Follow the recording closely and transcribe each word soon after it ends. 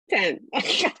10.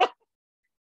 Hey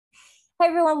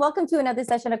everyone, welcome to another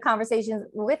session of Conversations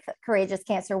with Courageous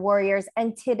Cancer Warriors.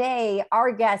 And today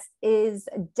our guest is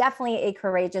definitely a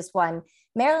courageous one.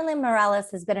 Marilyn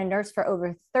Morales has been a nurse for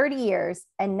over 30 years,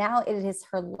 and now it is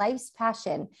her life's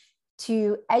passion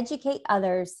to educate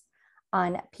others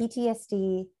on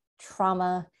PTSD,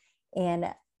 trauma,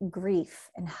 and grief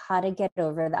and how to get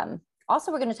over them. Also,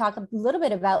 we're going to talk a little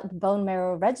bit about the bone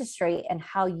marrow registry and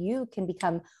how you can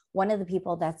become one of the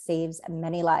people that saves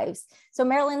many lives. So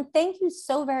Marilyn, thank you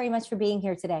so very much for being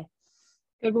here today.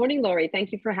 Good morning, Lori.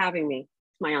 Thank you for having me.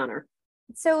 It's my honor.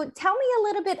 So tell me a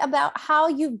little bit about how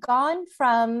you've gone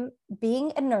from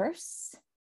being a nurse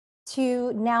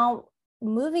to now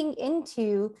moving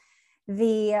into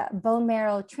the bone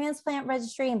marrow transplant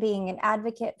registry and being an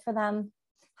advocate for them.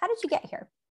 How did you get here?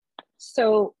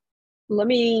 So let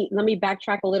me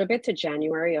backtrack a little bit to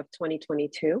January of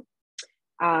 2022.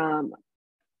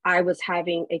 I was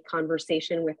having a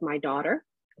conversation with my daughter,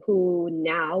 who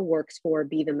now works for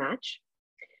Be The Match.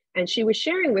 And she was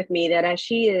sharing with me that as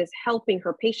she is helping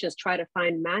her patients try to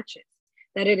find matches,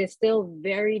 that it is still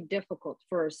very difficult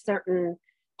for a certain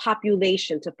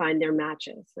population to find their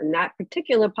matches. And that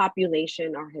particular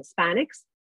population are Hispanics,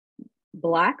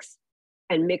 Blacks,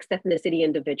 and mixed ethnicity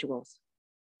individuals.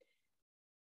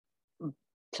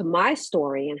 To my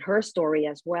story and her story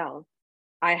as well,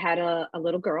 I had a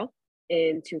little girl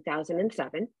in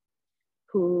 2007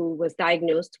 who was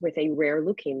diagnosed with a rare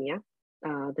leukemia.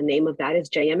 The name of that is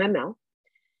JMML.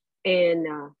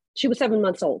 And she was 7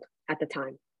 months old at the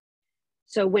time.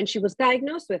 So when she was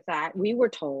diagnosed with that, we were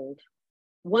told,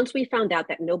 once we found out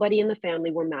that nobody in the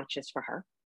family were matches for her,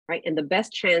 right? And the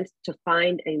best chance to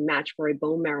find a match for a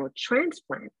bone marrow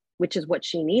transplant, which is what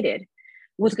she needed,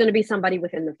 was going to be somebody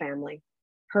within the family.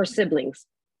 Her siblings,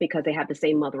 because they had the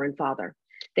same mother and father.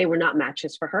 They were not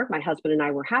matches for her. My husband and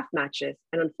I were half matches.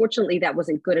 And unfortunately, that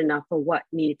wasn't good enough for what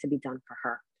needed to be done for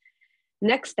her.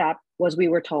 Next step was we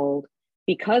were told,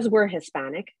 because we're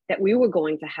Hispanic, that we were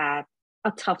going to have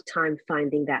a tough time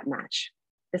finding that match.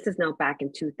 This is now back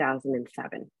in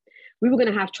 2007. We were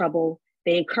going to have trouble.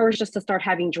 They encouraged us to start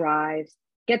having drives,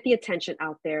 get the attention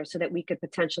out there so that we could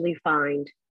potentially find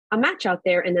a match out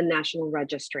there in the National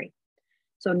Registry.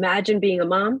 So imagine being a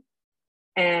mom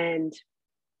and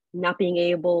not being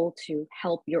able to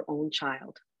help your own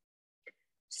child.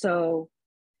 So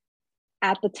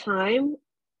at the time,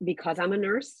 because I'm a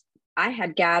nurse, I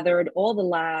had gathered all the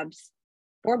labs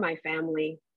for my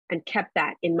family and kept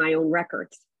that in my own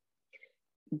records.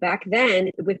 Back then,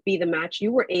 with Be The Match,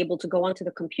 you were able to go onto the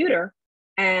computer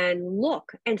and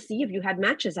look and see if you had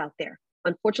matches out there.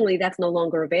 Unfortunately, that's no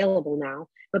longer available now,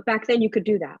 but back then you could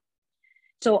do that.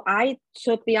 So I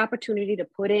took the opportunity to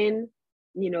put in,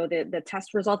 the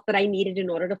test results that I needed in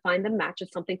order to find the match.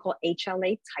 It's something called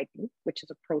HLA typing, which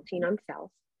is a protein on cells.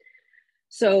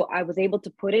 So I was able to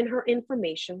put in her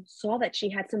information, saw that she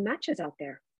had some matches out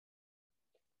there.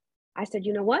 I said,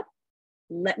 you know what?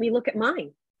 Let me look at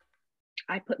mine.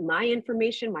 I put my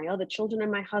information, my other children,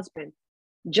 and my husband,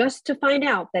 just to find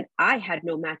out that I had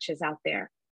no matches out there.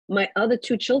 My other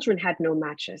two children had no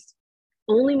matches.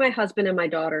 Only my husband and my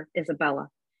daughter, Isabella,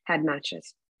 had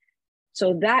matches.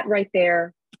 So that right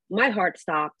there, my heart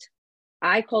stopped.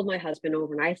 I called my husband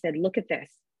over and I said, look at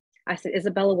this. I said,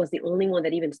 Isabella was the only one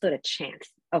that even stood a chance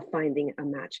of finding a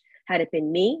match. Had it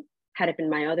been me, had it been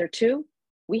my other two,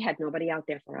 we had nobody out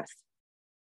there for us.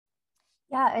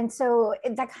 Yeah, and so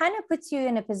that kind of puts you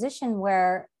in a position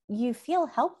where you feel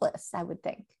helpless, I would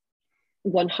think.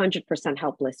 100%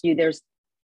 helpless.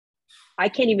 I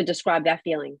can't even describe that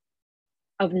feeling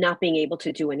of not being able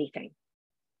to do anything,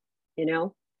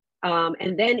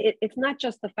 and then it's not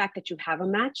just the fact that you have a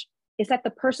match, it's that the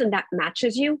person that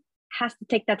matches you has to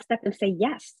take that step and say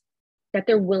yes, that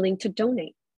they're willing to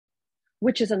donate,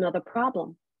 which is another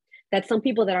problem. That some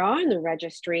people that are in the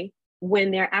registry, when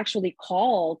they're actually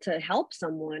called to help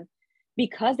someone,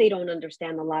 because they don't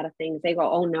understand a lot of things, they go,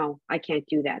 oh no, I can't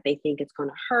do that. They think it's going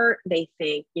to hurt. They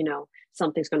think,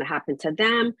 something's going to happen to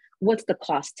them. What's the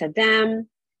cost to them?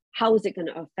 How is it going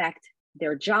to affect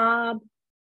their job?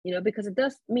 Because it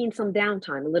does mean some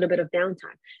downtime, a little bit of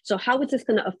downtime. So how is this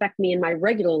going to affect me in my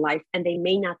regular life? And they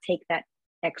may not take that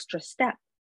extra step.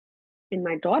 In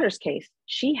my daughter's case,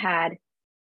 she had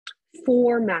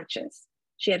 4 matches.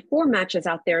 She had 4 matches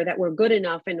out there that were good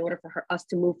enough in order for us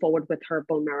to move forward with her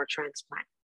bone marrow transplant.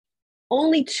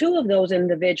 Only 2 of those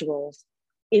individuals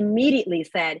immediately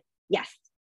said yes.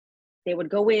 They would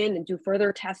go in and do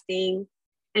further testing,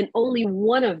 and only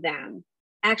one of them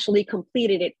actually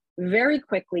completed it very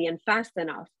quickly and fast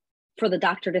enough for the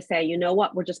doctor to say, you know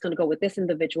what, we're just going to go with this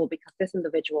individual because this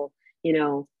individual,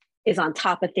 is on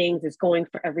top of things, is going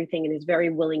for everything, and is very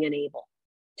willing and able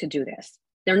to do this.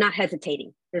 They're not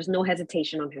hesitating. There's no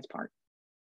hesitation on his part.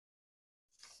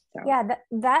 So. Yeah,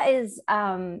 that is,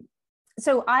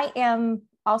 so I am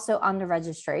also on the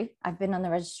registry. I've been on the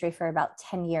registry for about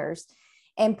 10 years.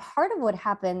 And part of what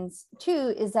happens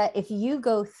too is that if you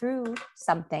go through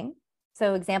something,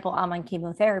 so example, I'm on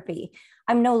chemotherapy,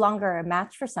 I'm no longer a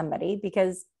match for somebody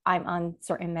because I'm on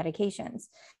certain medications.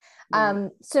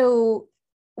 So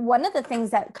one of the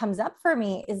things that comes up for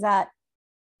me is that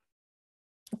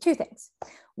two things.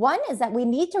 One is that we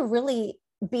need to really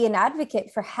be an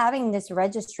advocate for having this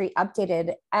registry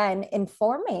updated and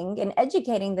informing and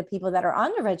educating the people that are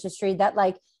on the registry that,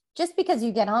 like, just because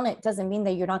you get on it doesn't mean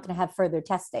that you're not going to have further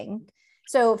testing.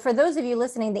 So for those of you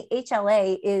listening, the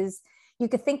HLA is, you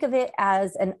could think of it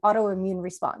as an autoimmune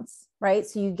response, right?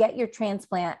 So you get your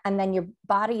transplant and then your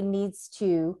body needs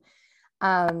to,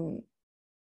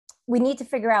 we need to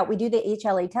figure out, we do the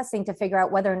HLA testing to figure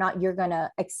out whether or not you're going to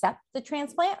accept the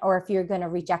transplant or if you're going to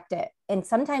reject it. And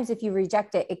sometimes if you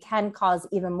reject it, it can cause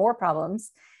even more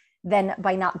problems than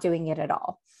by not doing it at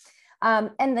all.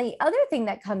 And the other thing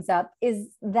that comes up is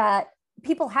that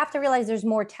people have to realize there's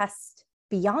more tests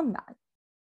beyond that,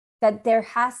 that there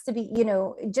has to be, you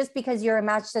know, just because you're a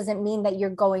match doesn't mean that you're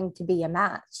going to be a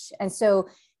match. And so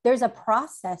there's a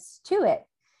process to it,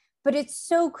 but it's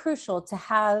so crucial to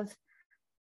have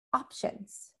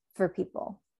options for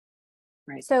people.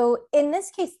 Right. So in this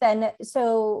case then,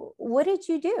 so what did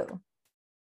you do?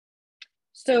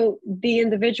 So the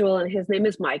individual, and his name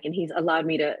is Mike, and he's allowed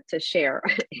me to share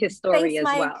his story. Thanks, as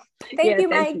Mike. Well. Thank you,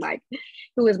 thanks, Mike.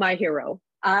 Who is my hero.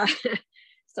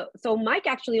 So Mike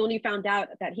actually only found out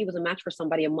that he was a match for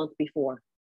somebody a month before.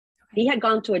 Okay. He had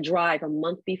gone to a drive a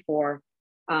month before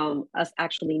us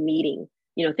actually meeting.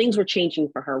 You know, things were changing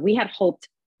for her. We had hoped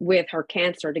with her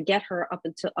cancer to get her up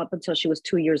until she was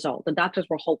 2 years old. The doctors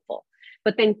were hopeful,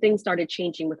 but then things started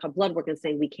changing with her blood work and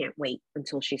saying, we can't wait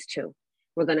until she's 2.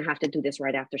 We're going to have to do this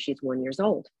right after she's 1 year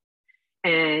old.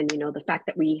 And, you know, the fact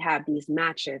that we have these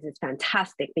matches is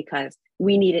fantastic because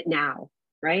we need it now,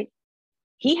 right?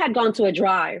 He had gone to a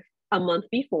drive a month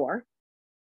before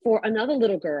for another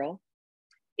little girl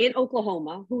in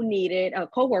Oklahoma who needed a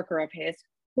coworker of his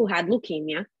who had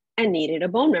leukemia and needed a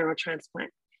bone marrow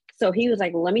transplant. So he was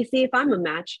like, let me see if I'm a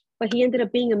match. But he ended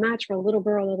up being a match for a little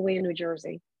girl all the way in New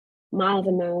Jersey, miles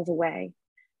and miles away.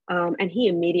 And he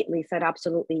immediately said,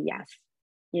 absolutely, yes.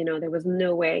 You know, there was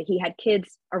no way. He had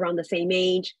kids around the same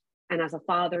age. And as a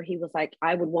father, he was like,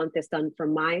 I would want this done for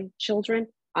my children.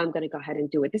 I'm going to go ahead and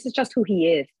do it. This is just who he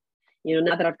is. You know,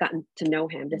 now that I've gotten to know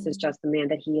him, this is just the man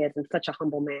that he is, and such a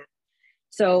humble man.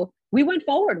 So we went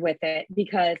forward with it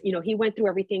because, you know, he went through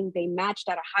everything. They matched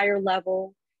at a higher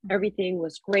level. Everything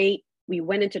was great. We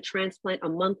went into transplant a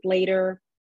month later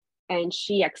and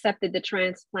she accepted the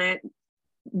transplant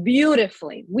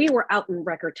beautifully. We were out in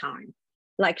record time.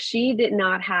 Like, she did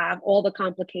not have all the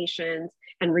complications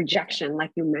and rejection,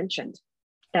 like you mentioned,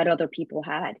 that other people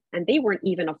had. And they weren't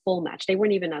even a full match. They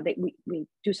weren't even, we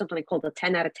do something called a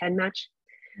 10 out of 10 match.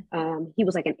 He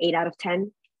was like an 8 out of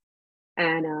 10.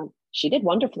 And she did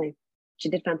wonderfully. She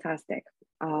did fantastic.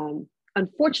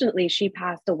 Unfortunately, she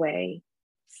passed away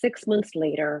 6 months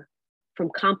later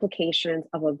from complications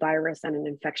of a virus and an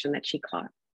infection that she caught.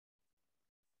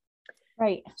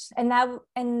 Right.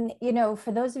 And you know,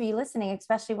 for those of you listening,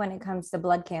 especially when it comes to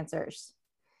blood cancers,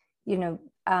 you know,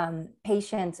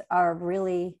 patients are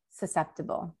really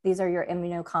susceptible. These are your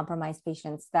immunocompromised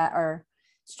patients that are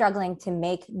struggling to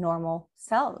make normal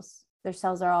cells. Their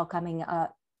cells are all coming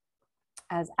up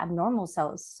as abnormal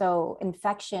cells. So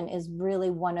infection is really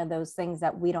one of those things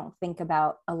that we don't think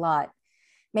about a lot.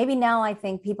 Maybe now I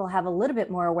think people have a little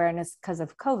bit more awareness because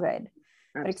of COVID,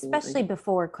 but especially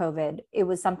before COVID, it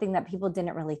was something that people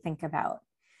didn't really think about.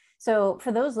 So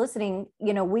for those listening,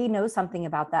 you know, we know something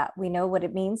about that. We know what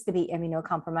it means to be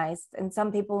immunocompromised. And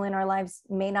some people in our lives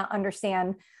may not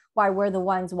understand why we're the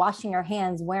ones washing our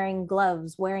hands, wearing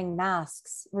gloves, wearing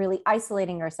masks, really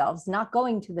isolating ourselves, not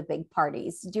going to the big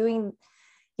parties, doing,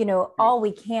 you know, all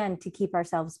we can to keep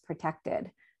ourselves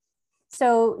protected.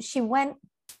 So she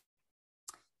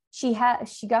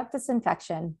got this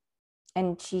infection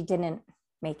and she didn't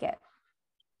make it.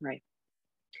 Right.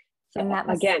 So and that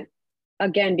was,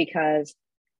 again, because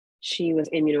she was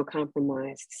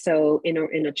immunocompromised. So in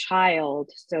a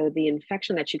child, so the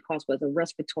infection that she caused was a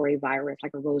respiratory virus,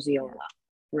 like a roseola,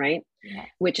 right? Yeah.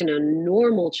 Which in a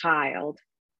normal child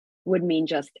would mean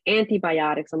just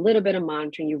antibiotics, a little bit of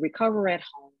monitoring, you recover at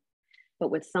home.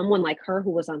 But with someone like her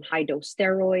who was on high dose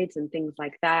steroids and things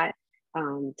like that,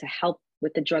 to help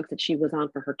with the drugs that she was on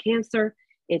for her cancer,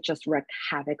 it just wreaked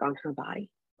havoc on her body.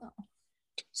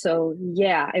 So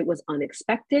yeah, it was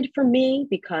unexpected for me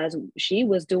because she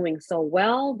was doing so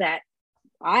well that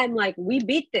I'm like, we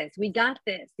beat this, we got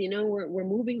this, we're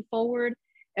moving forward.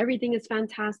 Everything is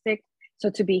fantastic. So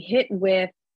to be hit with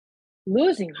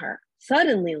losing her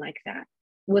suddenly like that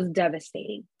was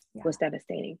devastating, was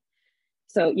devastating.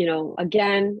 So,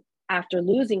 again, after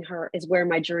losing her is where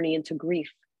my journey into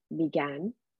grief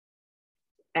began.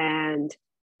 And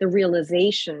the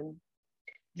realization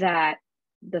that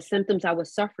the symptoms I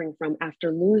was suffering from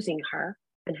after losing her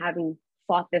and having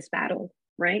fought this battle,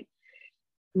 right,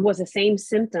 was the same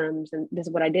symptoms. And this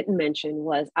is what I didn't mention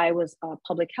was I was a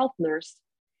public health nurse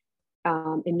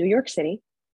in New York City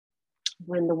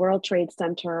when the World Trade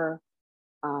Center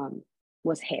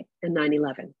was hit in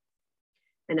 9/11.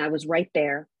 And I was right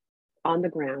there on the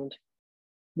ground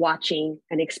watching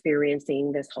and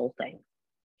experiencing this whole thing.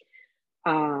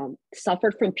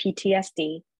 Suffered from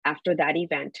PTSD after that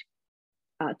event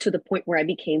to the point where I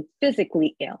became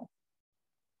physically ill,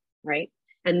 right?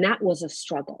 And that was a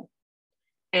struggle.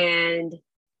 And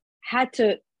had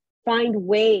to find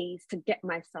ways to get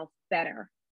myself better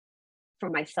for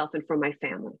myself and for my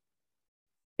family,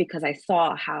 because I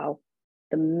saw how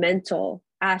the mental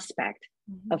aspect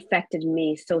affected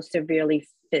me so severely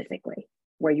physically,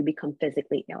 where you become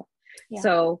physically ill. Yeah.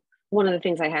 So one of the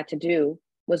things I had to do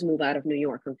was move out of New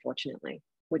York, unfortunately,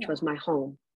 which was my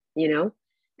home,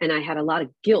 and I had a lot of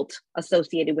guilt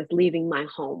associated with leaving my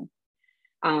home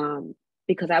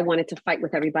because I wanted to fight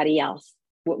with everybody else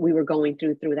what we were going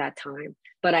through that time.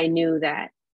 But I knew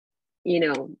that,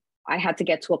 I had to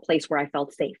get to a place where I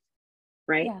felt safe,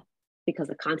 right? Yeah. Because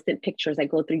the constant pictures that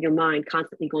go through your mind,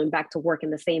 constantly going back to work in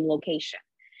the same location,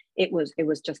 it was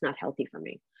just not healthy for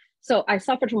me. So I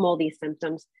suffered from all these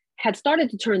symptoms, had started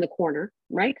to turn the corner,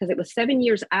 right? Because it was 7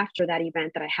 years after that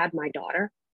event that I had my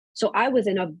daughter. So I was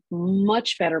in a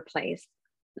much better place,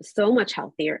 so much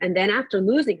healthier. And then after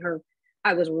losing her,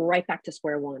 I was right back to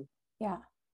square one. Yeah.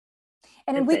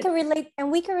 And we can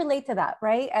relate to that,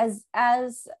 right?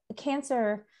 As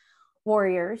cancer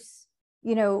warriors,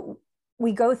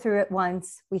 we go through it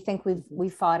once, we think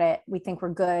we've fought it, we think we're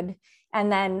good.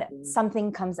 And then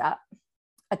something comes up,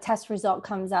 a test result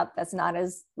comes up that's not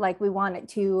as like we want it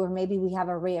to, or maybe we have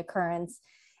a reoccurrence.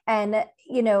 And,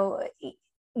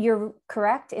 you're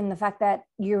correct in the fact that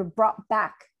you're brought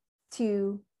back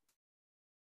to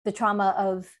the trauma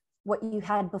of what you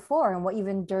had before and what you've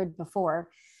endured before.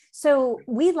 So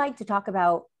we like to talk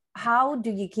about, how do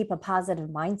you keep a positive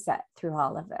mindset through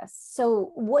all of this?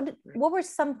 So what were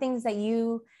some things that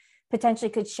you potentially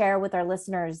could share with our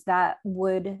listeners that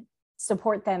would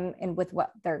support them with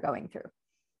what they're going through?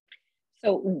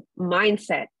 So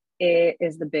mindset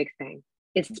is the big thing.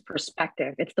 It's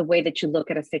perspective. It's the way that you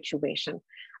look at a situation.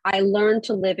 I learned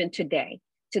to live in today,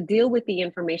 to deal with the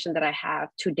information that I have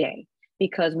today,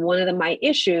 because one of my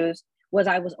issues was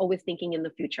I was always thinking in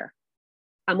the future.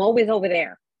 I'm always over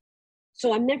there.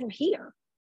 So I'm never here,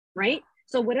 right?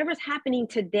 So whatever's happening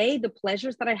today, the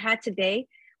pleasures that I had today,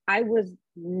 I was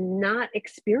not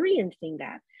experiencing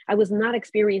that. I was not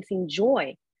experiencing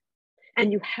joy.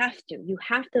 And you have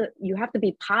to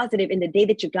be positive in the day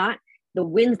that you got, the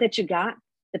wins that you got,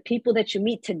 the people that you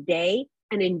meet today,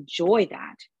 and enjoy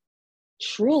that.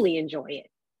 Truly enjoy it.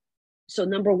 So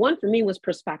number one for me was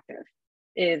perspective,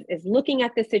 is looking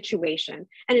at the situation.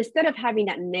 And instead of having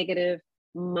that negative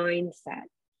mindset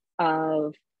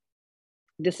of,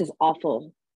 this is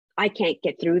awful, I can't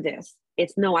get through this,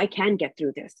 it's no, I can get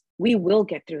through this. We will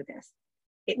get through this.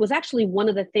 It was actually one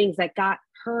of the things that got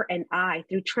her and I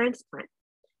through transplant.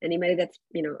 Anybody that's,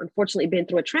 unfortunately been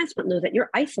through a transplant knows that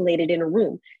you're isolated in a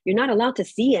room. You're not allowed to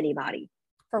see anybody.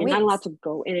 You're not allowed to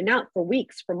go in and out for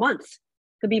weeks, for months.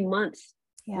 Could be months.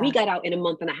 Yeah. We got out in a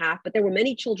month and a half, but there were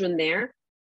many children there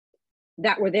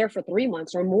that were there for 3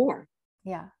 months or more.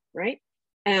 Yeah. Right.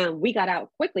 And we got out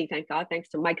quickly, thank God, thanks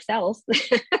to Mike Sells.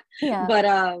 Yeah. But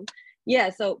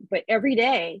every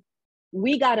day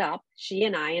we got up, she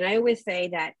and I always say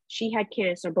that she had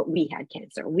cancer, but we had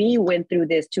cancer. We went through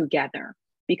this together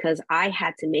because I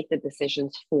had to make the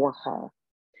decisions for her.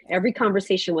 Every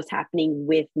conversation was happening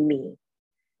with me,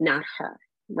 not her,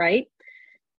 right?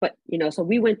 But, so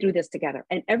we went through this together.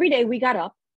 And every day we got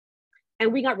up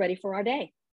and we got ready for our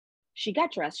day. She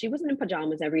got dressed. She wasn't in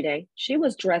pajamas every day. She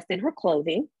was dressed in her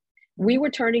clothing. We were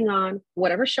turning on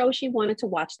whatever show she wanted to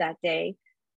watch that day.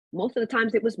 Most of the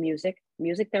times it was music.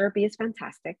 Music therapy is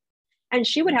fantastic. And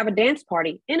she would have a dance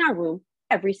party in our room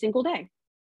every single day.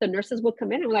 The nurses would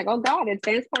come in and we're like, oh God, it's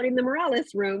dance party in the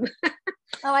Morales room.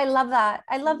 Oh, I love that.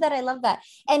 I love that.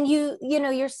 And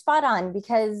you're spot on,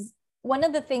 because one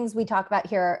of the things we talk about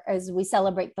here is we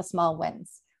celebrate the small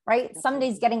wins, right? Some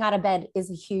days getting out of bed is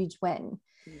a huge win.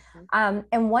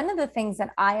 And one of the things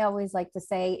that I always like to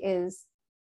say is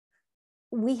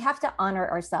we have to honor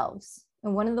ourselves.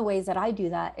 And one of the ways that I do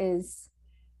that is,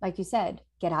 like you said,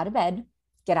 get out of bed,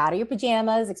 get out of your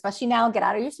pajamas, especially now, get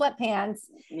out of your sweatpants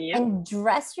and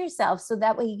dress yourself so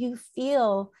that way you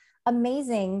feel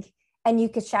amazing and you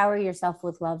could shower yourself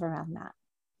with love around that.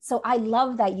 So I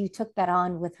love that you took that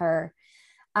on with her.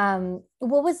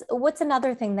 What's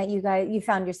another thing that you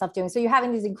found yourself doing? So you're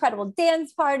having these incredible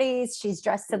dance parties. She's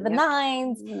dressed to the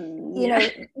nines. You know,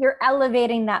 you're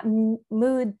elevating that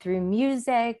mood through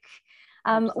music.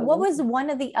 What was one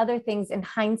of the other things in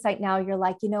hindsight now you're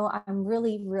like, you know, I'm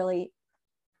really, really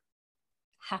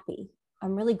happy.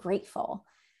 I'm really grateful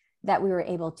that we were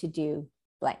able to do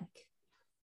blank.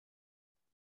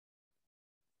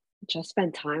 Just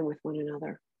spend time with one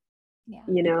another. Yeah,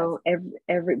 you know,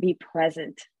 every be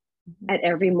present at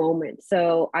every moment.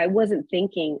 So I wasn't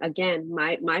thinking, again,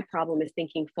 my problem is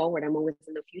thinking forward. I'm always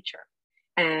in the future.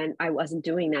 And I wasn't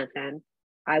doing that then.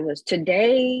 I was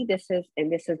today, this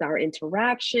is our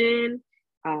interaction.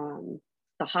 The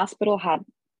hospital had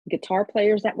guitar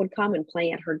players that would come and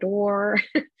play at her door,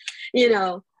 you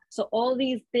know. So all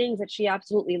these things that she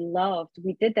absolutely loved,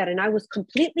 we did that. And I was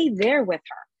completely there with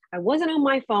her. I wasn't on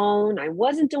my phone. I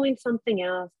wasn't doing something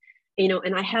else. You know,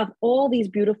 and I have all these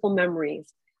beautiful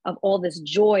memories of all this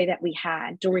joy that we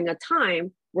had during a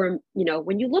time where, you know,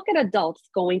 when you look at adults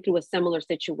going through a similar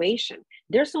situation,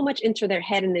 there's so much into their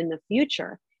head and in the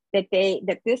future that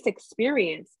this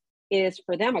experience is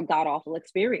for them a god awful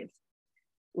experience,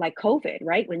 like COVID,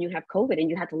 right? When you have COVID and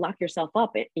you have to lock yourself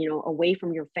up, you know, away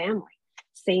from your family,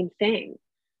 same thing.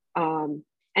 And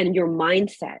your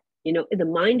mindset, you know, the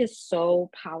mind is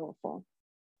so powerful,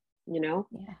 you know.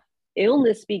 Yeah.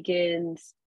 Illness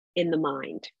begins in the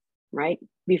mind, right?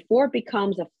 Before it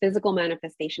becomes a physical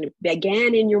manifestation, it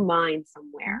began in your mind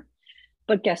somewhere.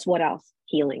 But guess what else?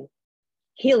 Healing.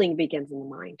 Healing begins in the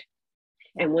mind.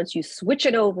 Yeah. And once you switch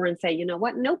it over and say, you know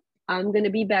what? Nope, I'm going to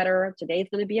be better. Today's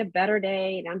going to be a better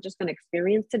day. And I'm just going to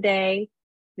experience today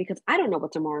because I don't know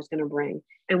what tomorrow's going to bring.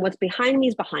 And what's behind me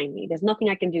is behind me. There's nothing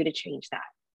I can do to change that.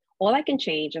 All I can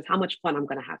change is how much fun I'm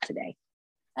going to have today.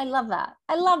 I love that.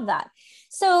 I love that.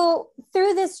 So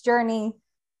through this journey,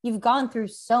 you've gone through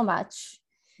so much.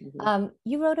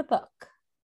 You wrote a book.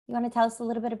 You want to tell us a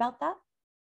little bit about that?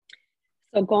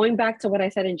 So going back to what I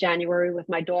said in January with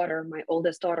my daughter, my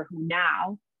oldest daughter, who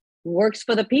now works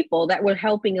for the people that were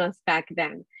helping us back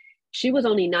then. She was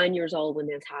only 9 years old when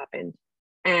this happened.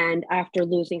 And after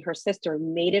losing her sister,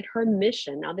 made it her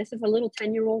mission. Now, this is a little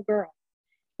 10-year-old girl,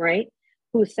 right?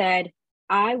 Who said,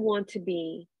 I want to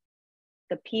be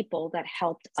the people that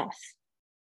helped us.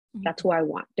 That's who I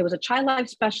want. There was a child life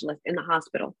specialist in the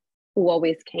hospital who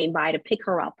always came by to pick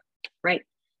her up, right?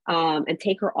 And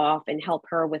take her off and help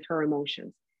her with her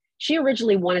emotions. She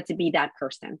originally wanted to be that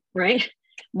person, right?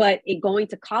 But going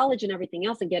to college and everything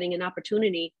else and getting an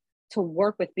opportunity to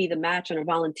work with Be the Match on a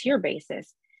volunteer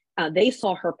basis, they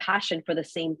saw her passion for the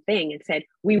same thing and said,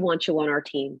 we want you on our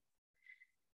team.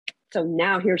 So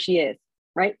now here she is,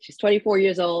 right? She's 24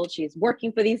 years old. She's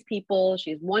working for these people.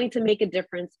 She's wanting to make a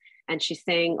difference. And she's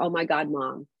saying, oh my God,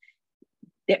 Mom,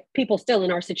 people still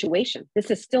in our situation.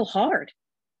 This is still hard.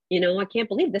 You know, I can't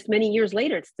believe this many years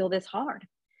later, it's still this hard.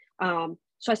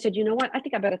 So I said, you know what? I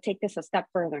think I better take this a step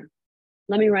further.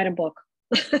 Let me write a book.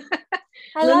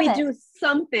 Let me do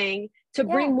something to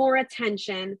bring more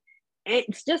attention.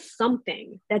 It's just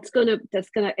something that's gonna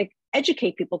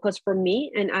educate people. Because for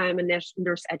me, and I'm a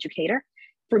nurse educator,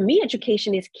 for me,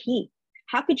 education is key.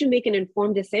 How could you make an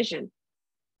informed decision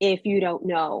if you don't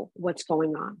know what's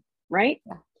going on, right?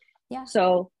 Yeah.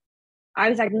 So I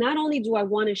was like, not only do I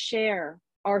want to share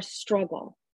our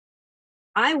struggle,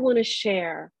 I want to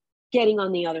share getting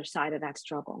on the other side of that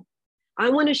struggle. I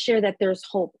want to share that there's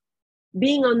hope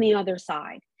being on the other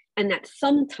side, and that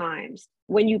sometimes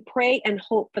when you pray and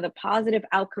hope for the positive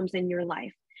outcomes in your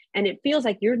life, and it feels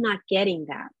like you're not getting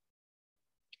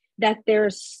that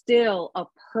there's still a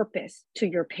purpose to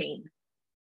your pain,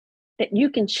 that you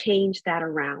can change that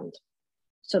around.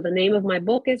 So the name of my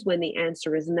book is When the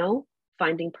Answer is No,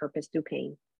 Finding Purpose Through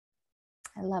Pain.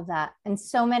 I love that. And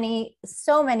so many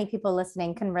people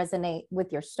listening can resonate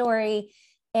with your story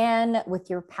and with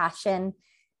your passion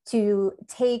to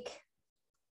take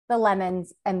the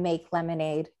lemons and make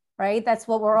lemonade, right? That's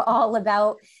what we're all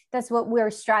about. That's what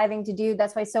we're striving to do.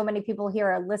 That's why so many people here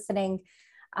are listening,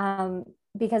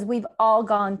 because we've all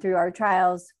gone through our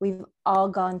trials. We've all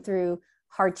gone through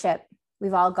hardship.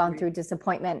 We've all gone through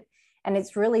disappointment. And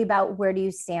it's really about, where do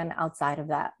you stand outside of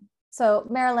that? So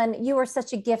Marilyn, you are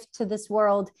such a gift to this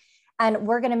world. And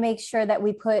we're going to make sure that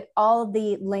we put all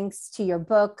the links to your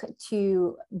book,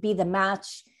 to Be the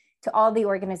Match, to all the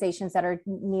organizations that are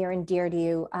near and dear to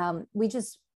you.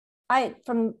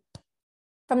 From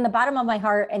the bottom of my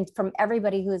heart and from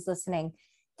everybody who is listening,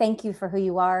 thank you for who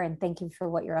you are, and thank you for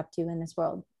what you're up to in this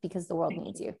world, because the world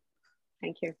needs you.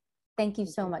 Thank you. Thank you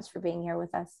so much for being here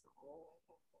with us.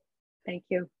 Thank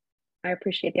you. I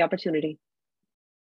appreciate the opportunity.